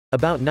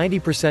About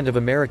 90% of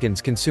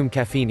Americans consume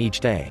caffeine each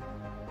day.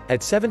 At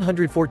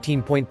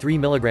 714.3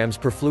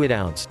 mg per fluid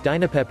ounce,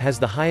 Dynapep has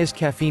the highest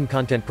caffeine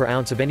content per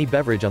ounce of any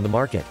beverage on the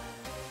market.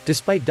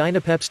 Despite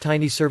Dynapep's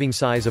tiny serving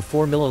size of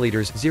 4 ml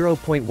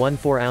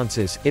 (0.14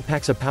 ounces), it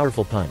packs a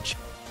powerful punch.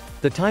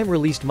 The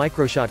time-released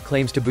microshot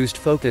claims to boost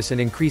focus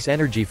and increase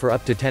energy for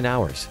up to 10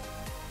 hours.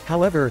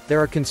 However, there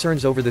are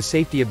concerns over the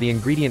safety of the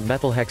ingredient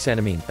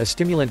methylhexanamine, a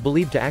stimulant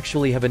believed to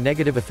actually have a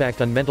negative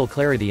effect on mental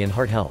clarity and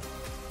heart health.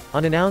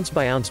 On an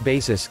ounce-by-ounce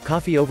basis,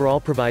 coffee overall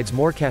provides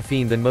more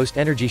caffeine than most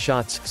energy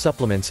shots,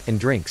 supplements, and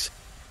drinks.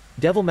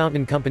 Devil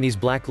Mountain Company's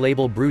Black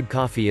Label brewed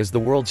coffee is the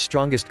world's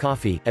strongest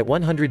coffee, at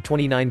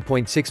 129.6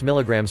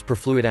 mg per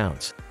fluid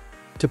ounce.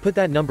 To put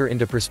that number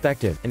into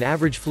perspective, an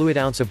average fluid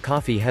ounce of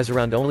coffee has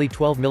around only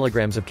 12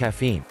 mg of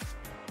caffeine.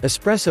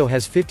 Espresso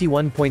has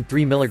 51.3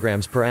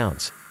 mg per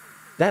ounce.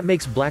 That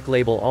makes Black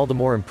Label all the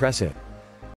more impressive.